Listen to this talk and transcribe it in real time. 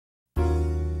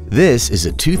This is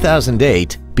a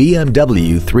 2008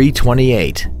 BMW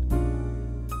 328.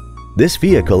 This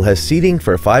vehicle has seating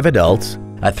for 5 adults,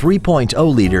 a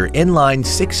 3.0-liter inline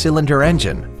 6-cylinder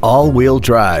engine, all-wheel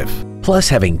drive. Plus,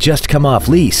 having just come off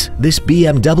lease, this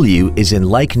BMW is in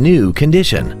like-new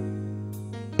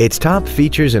condition. Its top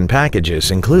features and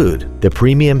packages include the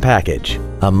Premium Package,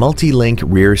 a multi-link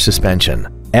rear suspension,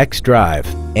 xDrive,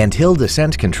 and hill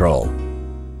descent control.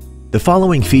 The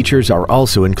following features are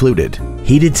also included: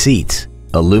 heated seats,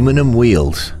 aluminum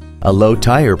wheels, a low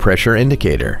tire pressure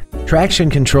indicator, traction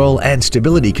control and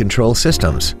stability control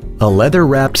systems, a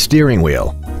leather-wrapped steering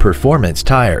wheel, performance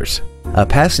tires, a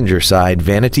passenger side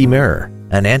vanity mirror,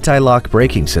 an anti-lock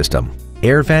braking system,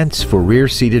 air vents for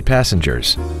rear-seated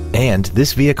passengers, and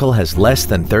this vehicle has less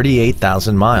than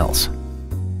 38,000 miles.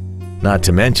 Not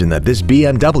to mention that this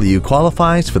BMW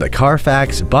qualifies for the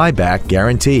Carfax buyback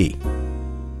guarantee.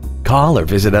 Call or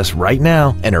visit us right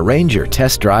now and arrange your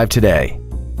test drive today.